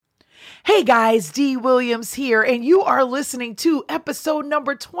Hey guys, D. Williams here, and you are listening to episode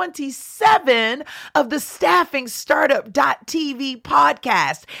number 27 of the Staffing Startup.tv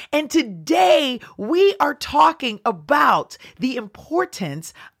podcast. And today we are talking about the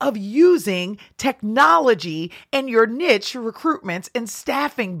importance of using technology in your niche recruitment and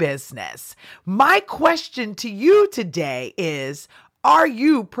staffing business. My question to you today is, are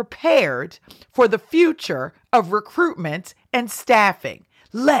you prepared for the future of recruitment and staffing?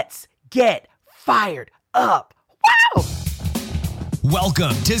 Let's get fired up. Wow!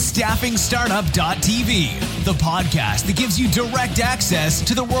 Welcome to StaffingStartup.tv, the podcast that gives you direct access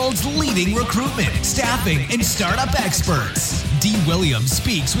to the world's leading recruitment, staffing, and startup experts. D. Williams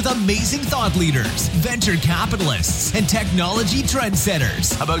speaks with amazing thought leaders, venture capitalists, and technology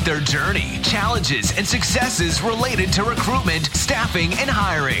trendsetters about their journey, challenges, and successes related to recruitment, staffing, and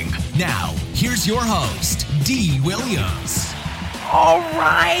hiring. Now, here's your host, D. Williams. All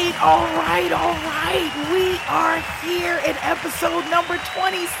right. We are here in episode number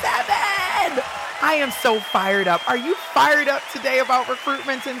 27. I am so fired up. Are you fired up today about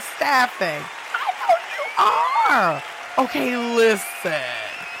recruitment and staffing? I know you are. Okay, listen.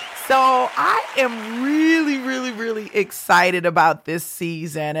 So I am really excited about this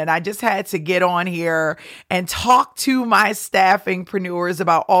season, and I just had to get on here and talk to my staffingpreneurs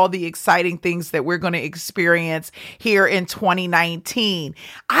about all the exciting things that we're going to experience here in 2019.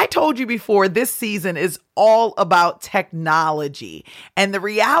 I told you before, this season is all about technology, and the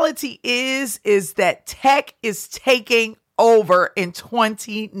reality is that tech is taking over in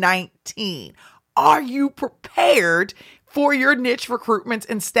 2019. Are you prepared for your niche recruitment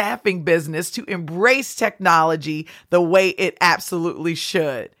and staffing business to embrace technology the way it absolutely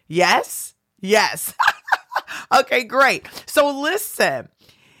should? Yes? Okay, great. So listen,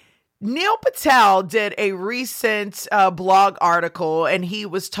 Neil Patel did a recent blog article, and he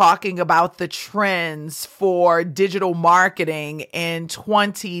was talking about the trends for digital marketing in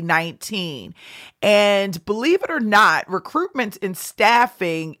 2019. And believe it or not, recruitment and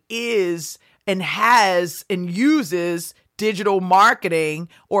staffing is and has and uses digital marketing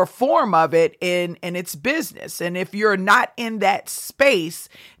or form of it in its business. And if you're not in that space,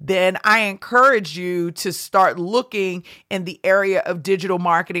 then I encourage you to start looking in the area of digital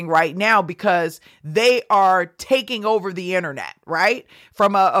marketing right now, because they are taking over the internet, right?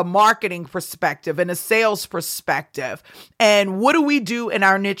 From a marketing perspective and a sales perspective. And what do we do in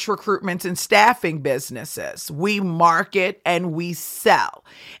our niche recruitment and staffing businesses? We market and we sell.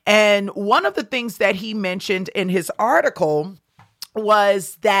 And one of the things that he mentioned in his article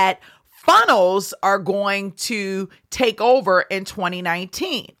was that funnels are going to take over in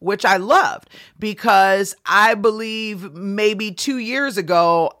 2019, which I loved, because I believe maybe 2 years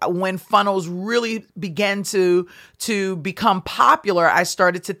ago, when funnels really began to become popular, I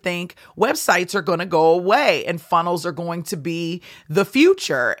started to think websites are going to go away and funnels are going to be the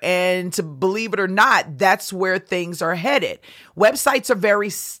future. And to believe it or not, that's where things are headed. Websites are very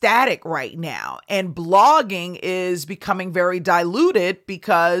static right now, and blogging is becoming very diluted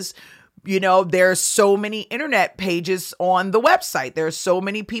because there's so many internet pages on the website. There's so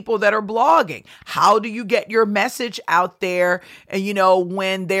many people that are blogging. How do you get your message out there,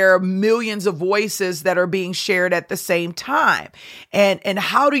 when there are millions of voices that are being shared at the same time? And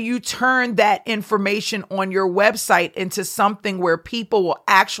how do you turn that information on your website into something where people will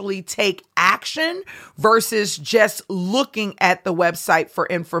actually take action versus just looking at the website for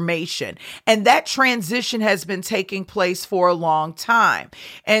information? And that transition has been taking place for a long time.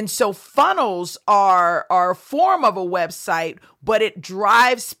 And so funnels are a form of a website, but it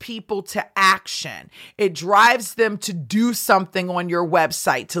drives people to action. It drives them to do something on your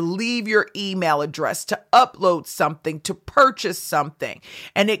website, to leave your email address, to upload something, to purchase something.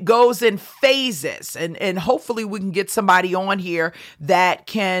 And it goes in phases. And hopefully we can get somebody on here that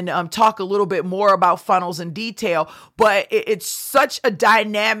can talk a little bit more about funnels in detail. But it's such a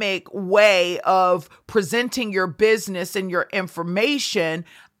dynamic way of presenting your business and your information.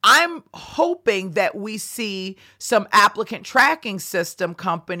 I'm hoping that we see some applicant tracking system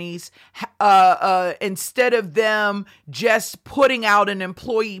companies, instead of them just putting out an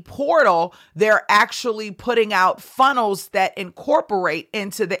employee portal, they're actually putting out funnels that incorporate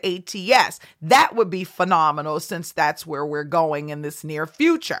into the ATS. That would be phenomenal, since that's where we're going in this near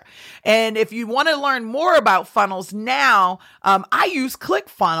future. And if you want to learn more about funnels now, I use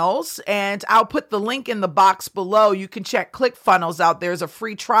ClickFunnels, and I'll put the link in the box below. You can check ClickFunnels out. There's a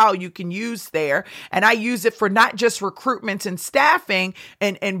free trial trial you can use there. And I use it for not just recruitment and staffing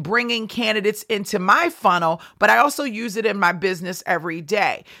and bringing candidates into my funnel, but I also use it in my business every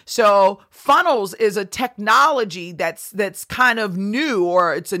day. So funnels is a technology that's kind of new,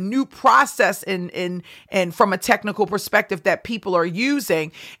 or it's a new process in from a technical perspective that people are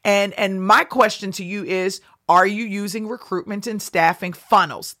using. And my question to you is, are you using recruitment and staffing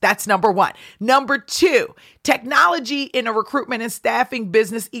funnels? That's number one. Number two, technology in a recruitment and staffing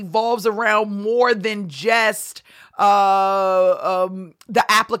business evolves around more than just the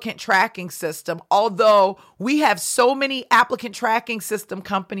applicant tracking system. Although we have so many applicant tracking system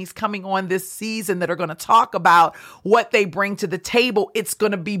companies coming on this season that are going to talk about what they bring to the table, it's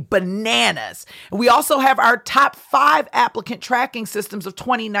going to be bananas. We also have our top 5 applicant tracking systems of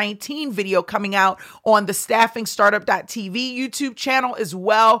 2019 video coming out on the staffingstartup.tv YouTube channel, as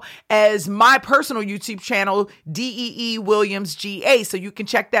well as my personal YouTube channel, DEE Williams GA. So you can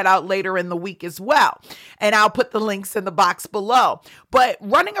check that out later in the week as well. And I'll put the links in the box below. But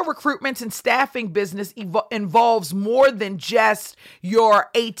running a recruitment and staffing business involves more than just your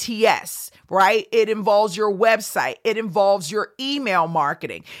ATS, right? It involves your website. It involves your email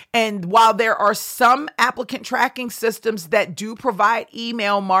marketing. And while there are some applicant tracking systems that do provide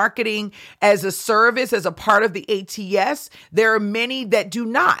email marketing as a service, as a part of the ATS, there are many that do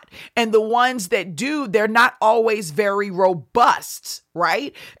not. And the ones that do, they're not always very robust,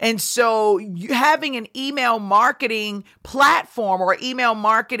 right? And so having an email marketing platform or email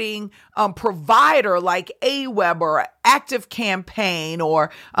marketing provider like Aweber or ActiveCampaign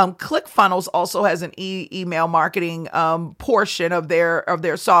or ClickFunnels also has an email marketing portion of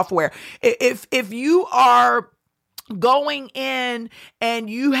their software. If you are going in and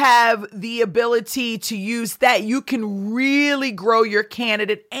you have the ability to use that, you can really grow your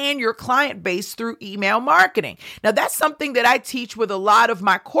candidate and your client base through email marketing. Now, that's something that I teach with a lot of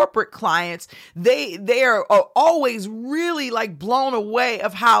my corporate clients. They are always really like blown away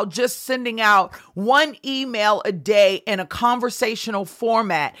of how just sending out one email a day in a conversational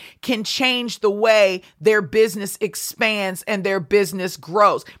format can change the way their business expands and their business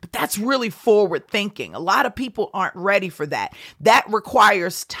grows. But that's really forward thinking. A lot of people aren't ready for that. That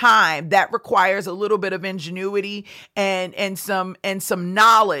requires time. That requires a little bit of ingenuity and some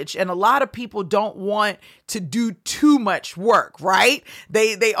knowledge. And a lot of people don't want to do too much work, right?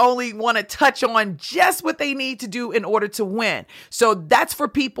 They only want to touch on just what they need to do in order to win. So that's for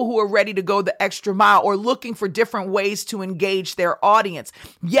people who are ready to go the extra mile or looking for different ways to engage their audience.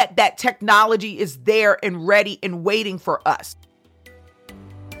 Yet that technology is there and ready and waiting for us.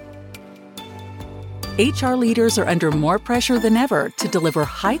 HR leaders are under more pressure than ever to deliver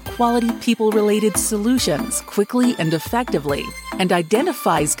high-quality people-related solutions quickly and effectively. And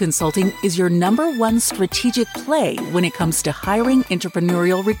Identifies Consulting is your number one strategic play when it comes to hiring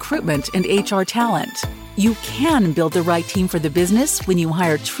entrepreneurial recruitment and HR talent. You can build the right team for the business when you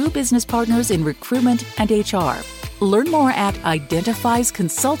hire true business partners in recruitment and HR. Learn more at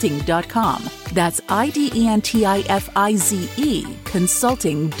identifiesconsulting.com. That's IDENTIFIZE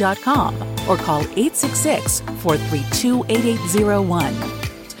consulting.com or call 866-432-8801.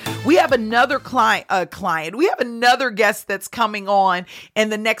 We have another client. We have another guest that's coming on in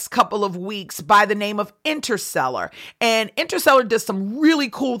the next couple of weeks by the name of Interseller. And Interseller does some really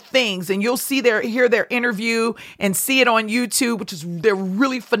cool things, and you'll hear their interview and see it on YouTube, they're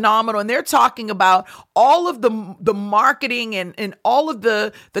really phenomenal. And they're talking about all of the marketing and all of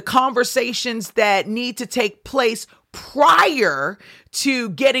the conversations that need to take place prior to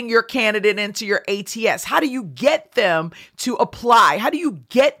getting your candidate into your ATS. How do you get them to apply? How do you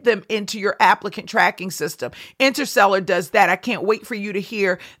get them into your applicant tracking system? Interseller does that. I can't wait for you to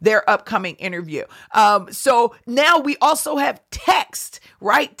hear their upcoming interview. So now we also have text,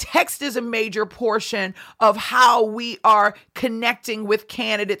 right? Text is a major portion of how we are connecting with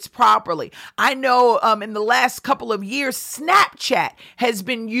candidates properly. I know in the last couple of years, Snapchat has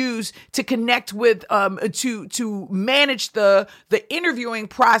been used to connect with, to manage the interviewing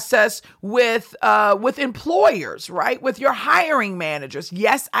process with employers, right? With your hiring managers.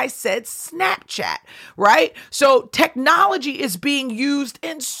 Yes, I said Snapchat, right? So technology is being used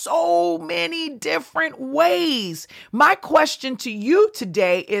in so many different ways. My question to you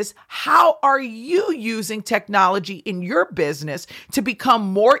today is, how are you using technology in your business to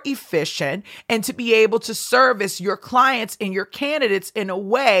become more efficient and to be able to service your clients and your candidates in a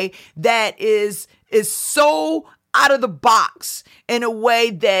way that is so out of the box, in a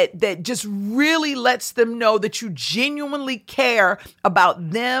way that just really lets them know that you genuinely care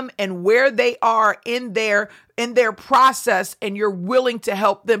about them and where they are in their process, and you're willing to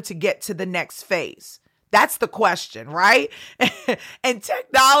help them to get to the next phase? That's the question, right? And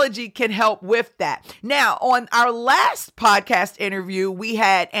technology can help with that. Now, on our last podcast interview, we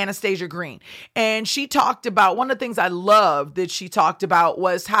had Anastasia Green, and she talked about, one of the things I loved that she talked about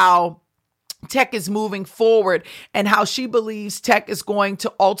was how tech is moving forward and how she believes tech is going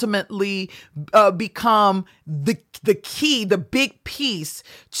to ultimately become the key, the big piece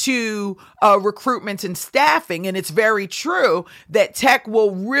to recruitment and staffing. And it's very true that tech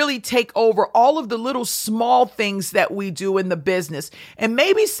will really take over all of the little small things that we do in the business. And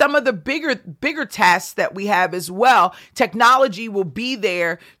maybe some of the bigger tasks that we have as well. Technology will be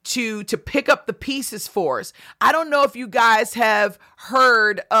there to pick up the pieces for us. I don't know if you guys have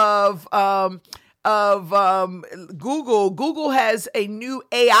heard of Google. Google has a new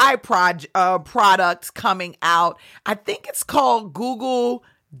AI product coming out. I think it's called Google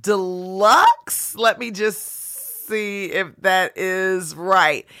Deluxe. Let me just see if that is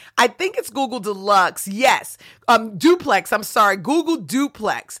right. I think it's Google Deluxe. Yes. Duplex. I'm sorry. Google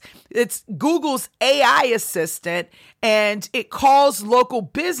Duplex. It's Google's AI assistant, and it calls local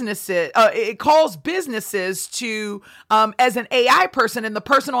businesses. It calls businesses to as an AI person, and the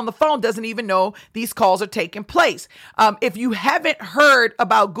person on the phone doesn't even know these calls are taking place. If you haven't heard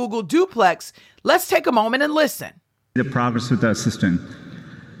about Google Duplex, let's take a moment and listen. The progress with the assistant.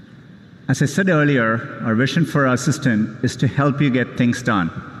 As I said earlier, our vision for our assistant is to help you get things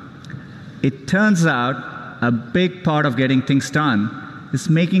done. It turns out a big part of getting things done is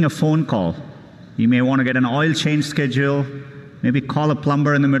making a phone call. You may want to get an oil change schedule, maybe call a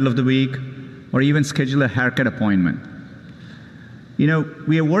plumber in the middle of the week, or even schedule a haircut appointment. You know,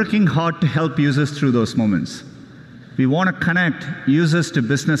 we are working hard to help users through those moments. We want to connect users to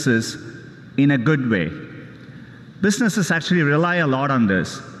businesses in a good way. Businesses actually rely a lot on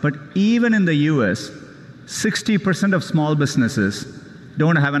this, but even in the US, 60% of small businesses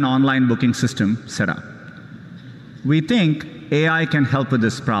don't have an online booking system set up. We think AI can help with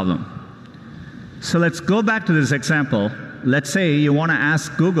this problem. So let's go back to this example. Let's say you want to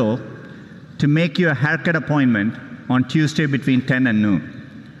ask Google to make you a haircut appointment on Tuesday between 10 and noon.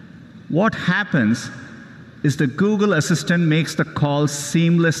 What happens is the Google Assistant makes the call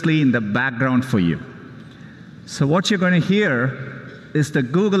seamlessly in the background for you. So what you're going to hear is the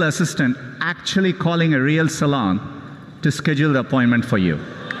Google Assistant actually calling a real salon to schedule the appointment for you.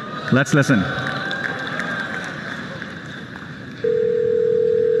 Let's listen.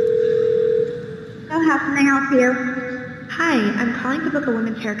 How can I help you? Hi, I'm calling to book a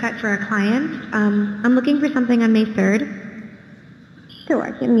women's haircut for a client. I'm looking for something on May 3rd.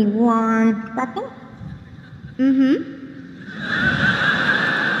 Sure, give me 1 second.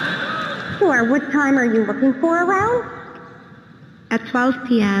 Sure, what time are you looking for around? At 12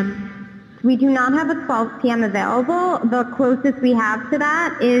 p.m. We do not have a 12 p.m. available. The closest we have to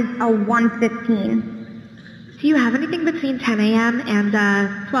that is a 1:15. Do you have anything between 10 a.m. and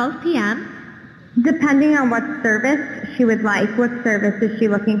 12 p.m.? Depending on what service she would like. What service is she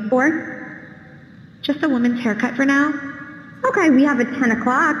looking for? Just a woman's haircut for now. Okay, we have a 10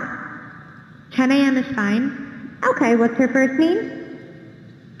 o'clock. 10 a.m. is fine. Okay, what's her first name?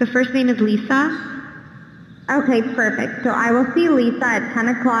 The first name is Lisa. Okay, perfect. So I will see Lisa at 10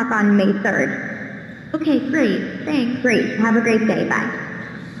 o'clock on May 3rd. Okay, great. Thanks. Great. Have a great day. Bye.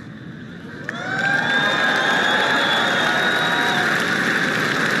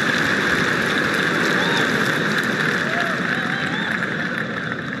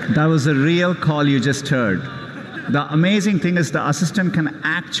 That was a real call you just heard. The amazing thing is the assistant can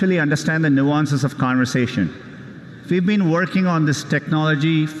actually understand the nuances of conversation. We've been working on this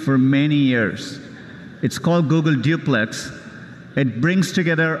technology for many years. It's called Google Duplex. It brings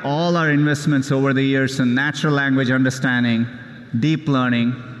together all our investments over the years in natural language understanding, deep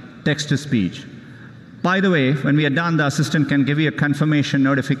learning, text-to-speech. By the way, when we are done, the assistant can give you a confirmation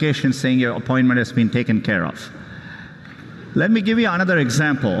notification saying your appointment has been taken care of. Let me give you another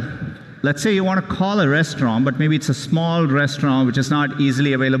example. Let's say you want to call a restaurant, but maybe it's a small restaurant which is not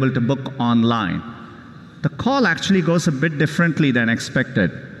easily available to book online. The call actually goes a bit differently than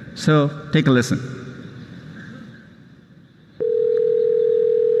expected. So take a listen.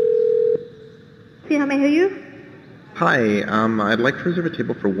 See how may I help you? Hi, I'd like to reserve a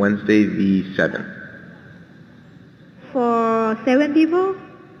table for Wednesday the 7th. For 7 people?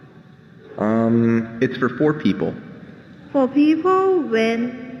 It's for 4 people. 4 people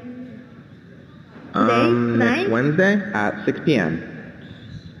when? Next Wednesday at 6 p.m.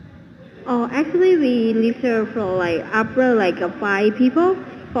 Oh, actually we reserve for like upper like 5 people.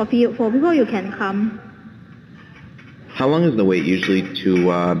 For 4 people you can come. How long is the wait usually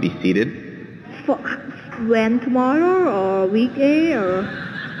to be seated? For when tomorrow or weekday or?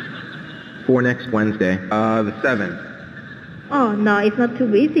 For next Wednesday, the 7th. Oh, no, it's not too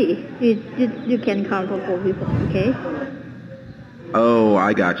busy. You can count for 4 people, okay? Oh,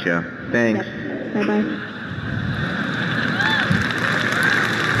 I gotcha. Thanks. Yep. Bye-bye.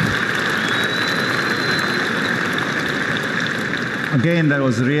 Again, that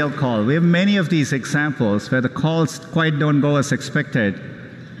was a real call. We have many of these examples where the calls quite don't go as expected,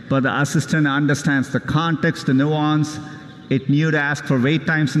 but the assistant understands the context, the nuance. It knew to ask for wait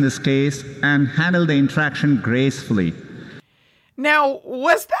times in this case and handle the interaction gracefully. Now,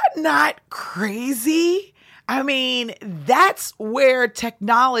 was that not crazy? I mean, that's where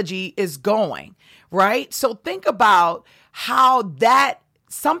technology is going, right? So think about how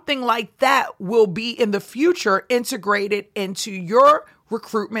something like that will be in the future integrated into your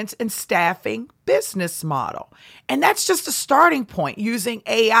recruitment and staffing business model. And that's just a starting point, using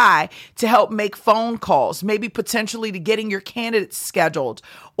AI to help make phone calls, maybe potentially to getting your candidates scheduled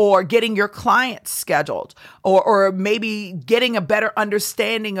or getting your clients scheduled, or maybe getting a better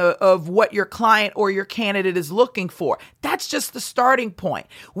understanding of what your client or your candidate is looking for. That's just the starting point.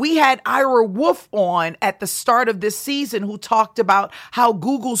 We had Ira Wolf on at the start of this season who talked about how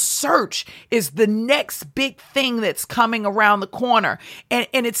Google search is the next big thing that's coming around the corner. And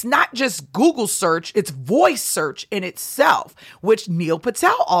it's not just Google search, it's voice search in itself, which Neil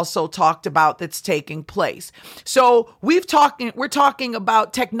Patel also talked about that's taking place. So we're talking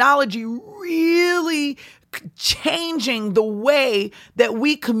about technology really changing the way that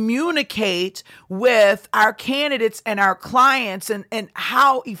we communicate with our candidates and our clients and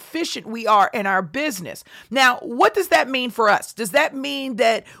how efficient we are in our business. Now, what does that mean for us? Does that mean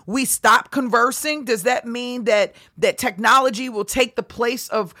that we stop conversing? Does that mean that technology will take the place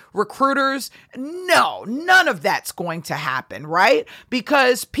of recruiters? No, none of that's going to happen, right?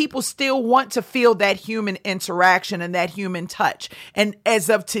 Because people still want to feel that human interaction and that human touch. And as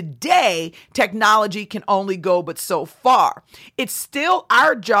of today, technology can only go but so far. It's still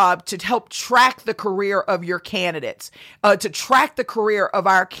our job to help track the career of your candidates, to track the career of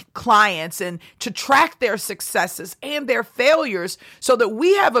our clients, and to track their successes and their failures so that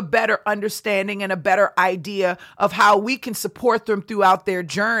we have a better understanding and a better idea of how we can support them throughout their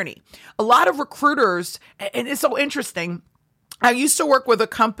journey. A lot of recruiters, and it's so interesting, I used to work with a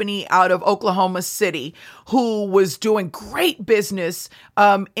company out of Oklahoma City who was doing great business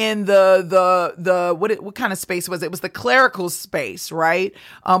in the what kind of space was it? It was the clerical space, right?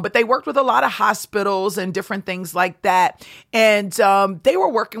 But they worked with a lot of hospitals and different things like that. And they were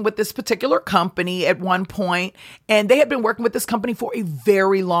working with this particular company at one point, and they had been working with this company for a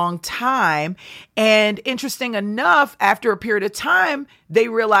very long time. And interesting enough, after a period of time, they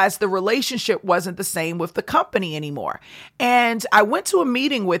realized the relationship wasn't the same with the company anymore. And I went to a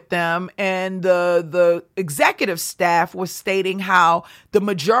meeting with them, and the executive staff was stating how the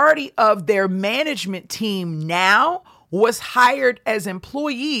majority of their management team now was hired as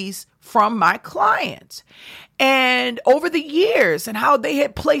employees from my client. And over the years, and how they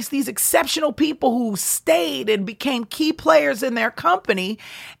had placed these exceptional people who stayed and became key players in their company.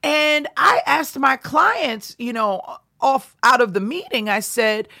 And I asked my clients, out of the meeting, I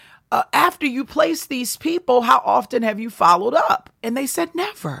said, after you place these people, how often have you followed up? And they said,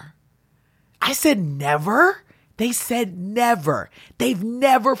 never. I said, never? They said, never. They've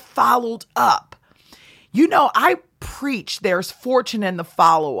never followed up. I preach there's fortune in the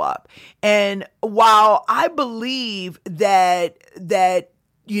follow-up. And while I believe that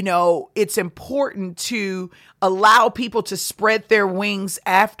it's important to allow people to spread their wings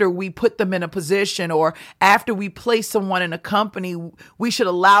after we put them in a position or after we place someone in a company, we should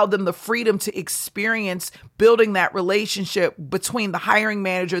allow them the freedom to experience building that relationship between the hiring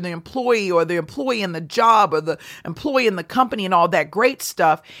manager, the employee, or the employee in the job, or the employee in the company, and all that great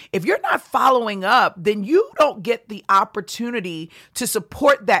stuff. If you're not following up, then you don't get the opportunity to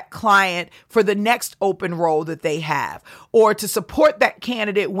support that client for the next open role that they have, or to support that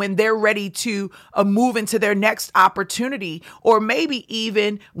candidate when they're ready to move into their next opportunity, or maybe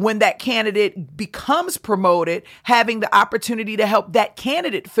even when that candidate becomes promoted, having the opportunity to help that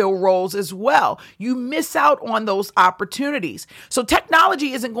candidate fill roles as well. You miss out on those opportunities. So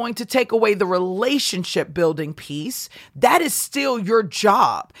technology isn't going to take away the relationship building piece. That is still your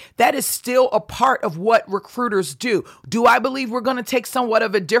job. That is still a part of what recruiters do. Do I believe we're going to take somewhat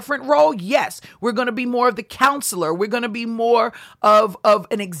of a different role? Yes. We're going to be more of the counselor. We're going to be more of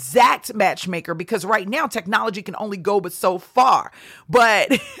an exact matchmaker, because right now technology technology can only go but so far.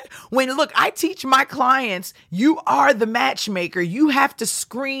 But look, I teach my clients, you are the matchmaker. You have to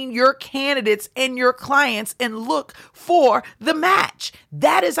screen your candidates and your clients and look for the match.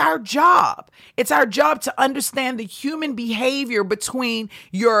 That is our job. It's our job to understand the human behavior between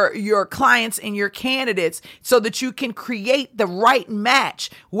your clients and your candidates so that you can create the right match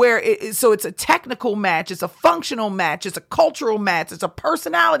so it's a technical match, it's a functional match, it's a cultural match, it's a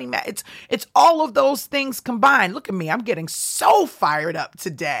personality match. It's all of those things combined. Look at me. I'm getting so fired up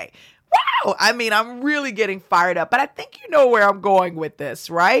today. Wow. I mean, I'm really getting fired up, but I think you know where I'm going with this,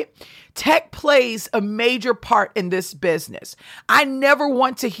 right? Tech plays a major part in this business. I never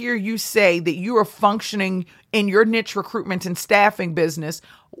want to hear you say that you are functioning in your niche recruitment and staffing business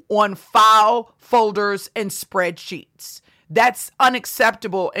on file folders and spreadsheets. That's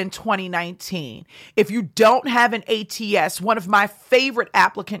unacceptable in 2019. If you don't have an ATS, one of my favorite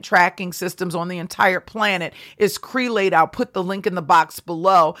applicant tracking systems on the entire planet is Crelate. I'll put the link in the box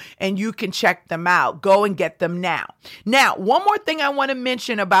below and you can check them out. Go and get them now. Now, one more thing I want to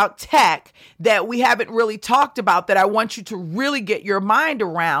mention about tech that we haven't really talked about that I want you to really get your mind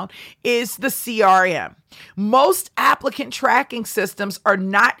around is the CRM. Most applicant tracking systems are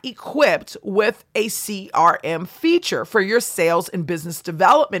not equipped with a CRM feature for your sales and business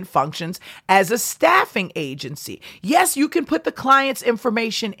development functions as a staffing agency. Yes, you can put the client's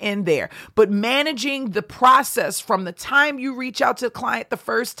information in there, but managing the process from the time you reach out to the client the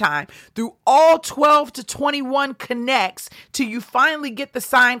first time through all 12 to 21 connects till you finally get the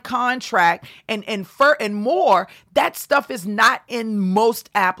signed contract and more, that stuff is not in most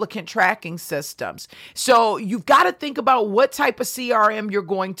applicant tracking systems. So you've got to think about what type of CRM you're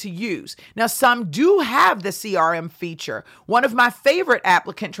going to use. Now, some do have the CRM feature. One of my favorite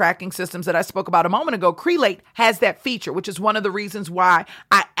applicant tracking systems that I spoke about a moment ago, Crelate, has that feature, which is one of the reasons why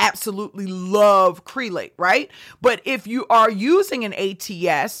I absolutely love Crelate, right? But if you are using an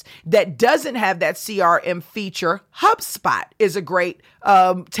ATS that doesn't have that CRM feature, HubSpot is a great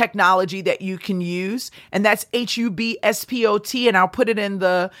technology that you can use. And that's HubSpot. And I'll put it in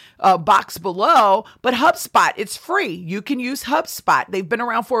the box below. But HubSpot, it's free. You can use HubSpot. They've been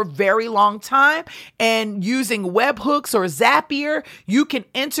around for a very long time. And using webhooks or Zapier, you can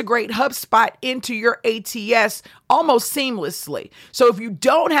integrate HubSpot into your ATS almost seamlessly. So if you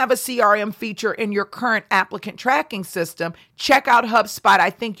don't have a CRM feature in your current applicant tracking system, check out HubSpot. I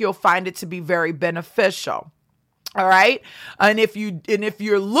think you'll find it to be very beneficial. All right. And if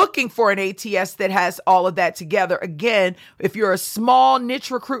you're looking for an ATS that has all of that together, again, if you're a small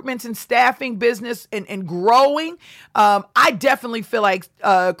niche recruitment and staffing business and growing, I definitely feel like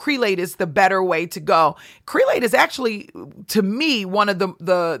Crelate is the better way to go. Crelate is actually, to me, one of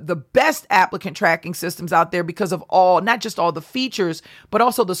the best applicant tracking systems out there because of not just all the features, but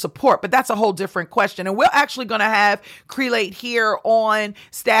also the support. But that's a whole different question. And we're actually going to have Crelate here on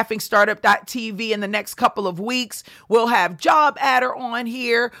staffingstartup.tv in the next couple of weeks. We'll have Job Adder on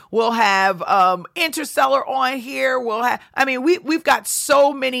here. We'll have Interseller on here. We've got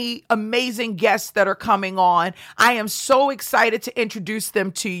so many amazing guests that are coming on. I am so excited to introduce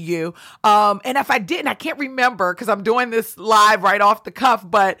them to you. And if I didn't, I can't remember because I'm doing this live right off the cuff.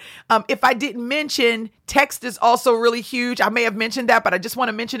 But if I didn't mention, text is also really huge. I may have mentioned that, but I just want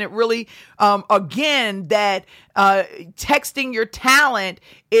to mention it really again, that texting your talent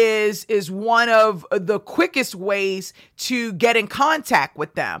is one of the quickest ways to get in contact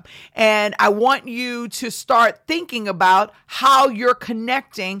with them. And I want you to start thinking about how you're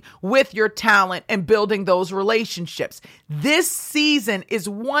connecting with your talent and building those relationships. This season is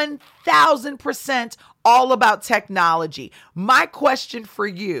 1000% all about technology. My question for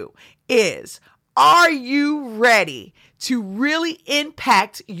you is, are you ready to really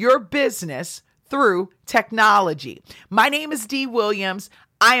impact your business through technology? My name is Dee Williams.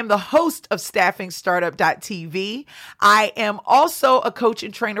 I am the host of staffingstartup.tv. I am also a coach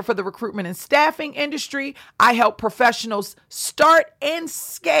and trainer for the recruitment and staffing industry. I help professionals start and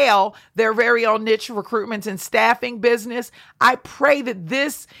scale their very own niche recruitment and staffing business. I pray that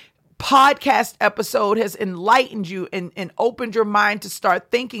this podcast episode has enlightened you and opened your mind to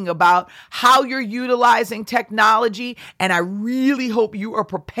start thinking about how you're utilizing technology. And I really hope you are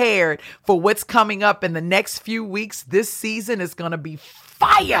prepared for what's coming up in the next few weeks. This season is going to be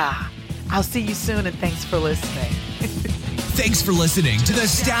fire. I'll see you soon, and thanks for listening. Thanks for listening to the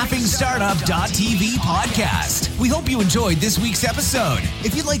StaffingStartup.tv podcast. We hope you enjoyed this week's episode.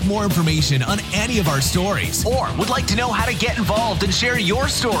 If you'd like more information on any of our stories or would like to know how to get involved and share your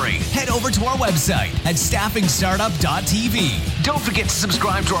story, head over to our website at StaffingStartup.tv. Don't forget to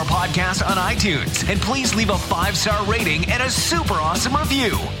subscribe to our podcast on iTunes, and please leave a 5-star rating and a super awesome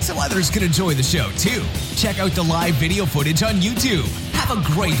review so others can enjoy the show too. Check out the live video footage on YouTube. Have a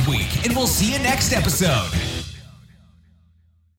great week, and we'll see you next episode.